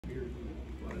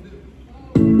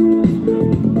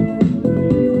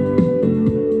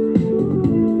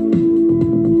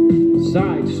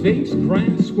Sides, face,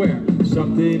 grand square.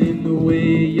 Something in the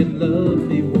way you love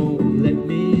me won't let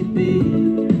me be.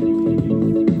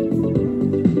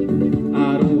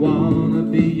 I don't wanna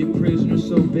be a prisoner,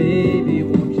 so baby,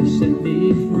 won't you set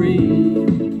me free?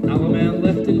 I'm a man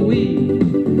left and weak.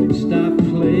 Stop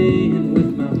playing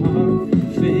with my heart.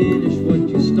 Finish what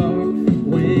you start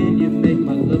when you make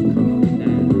my love come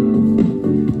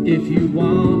down. If you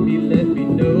want me, let me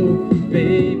know.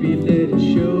 Baby, let it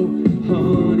show.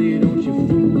 Honey, don't you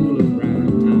fool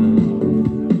around now.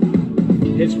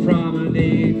 It's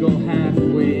promenade, go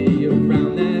halfway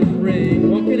around that ring.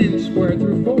 Walking in square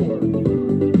through four.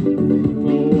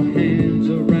 4 hands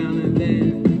around and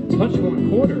then touch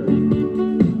 1/4.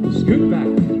 Scoot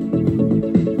back.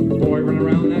 Boy, run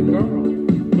around that girl.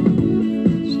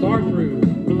 Start through,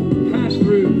 pass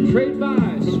through, trade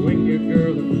by, swing your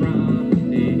girl to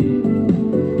promenade.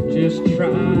 Just try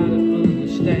to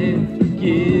understand,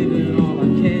 give it all I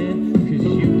can, 'cause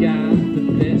you got the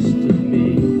best of me.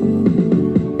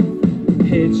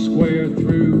 Head square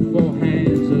through, 4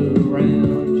 hands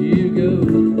around you go.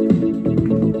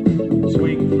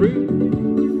 Swing through,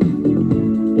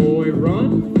 boy run,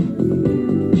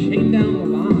 chain down the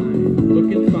line,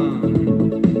 looking fine.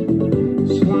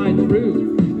 Slide through,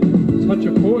 touch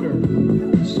 1/4,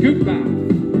 scoot back,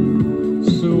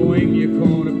 swing your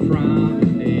corner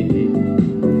promenade.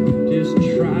 Just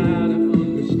try to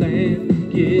understand,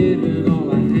 give it all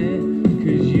I had,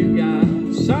 'cause you got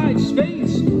side,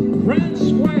 space, grand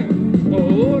square,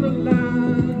 borderline.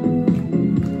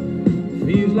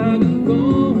 Feels like I'm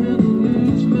going to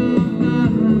lose my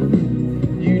mind.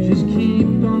 You just keep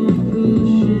on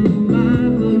pushing my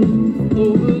love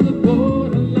over the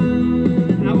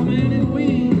borderline. Our man and we,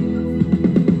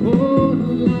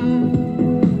 borderline.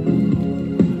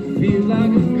 Feels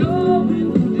like I'm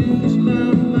going to lose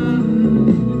my mind.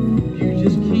 You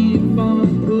just keep on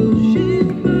pushing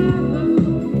my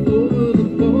love over the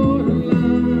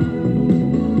borderline.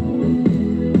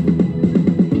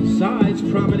 Sides,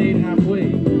 promenade halfway.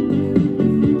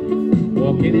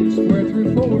 Walking in square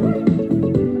through 4.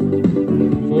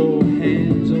 4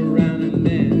 hands around and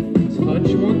then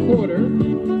touch 1/4.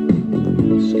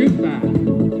 Scoot back.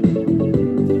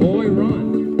 Boy run.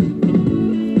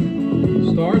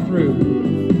 Start through.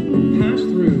 Pass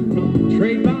through.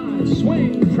 Trade by.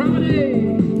 Swing.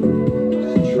 Promenade.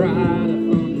 Just try to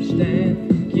understand.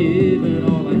 Give it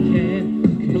all I can.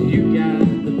 'Cause you got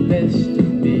the best of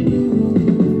me.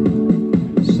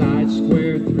 Side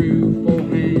square through. 4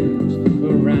 hands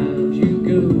around you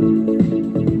go.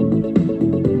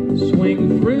 Swing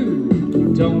through.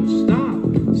 Don't stop.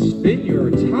 Spin your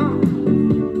top.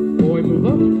 Boy, move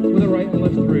up with a right and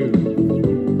left through.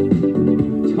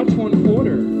 Touch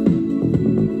 1/4.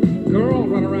 Girl,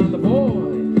 run around the boy.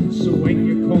 Swing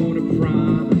your corner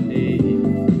promenade.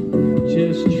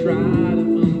 Just try to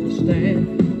understand.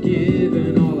 Give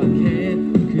it all I can.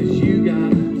 'Cause you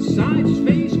got sides,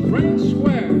 face, grand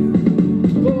square.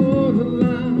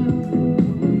 Borderline.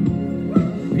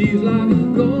 Feels like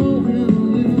I'm going to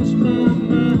lose my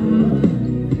mind.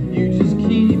 You just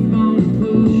keep on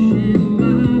pushing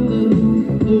my love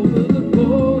over the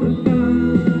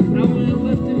borderline. I went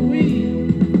left and we,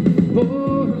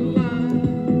 borderline.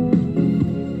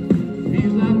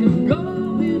 Feels like I'm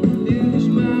going to lose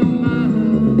my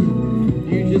mind.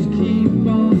 You just keep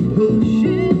on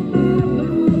pushing my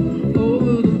love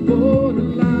over the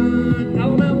borderline. I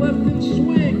went left and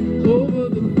swing over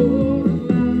the borderline.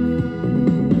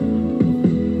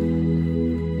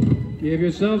 Give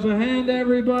yourselves a hand,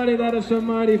 everybody. That is some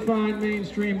mighty fine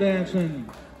mainstream dancing.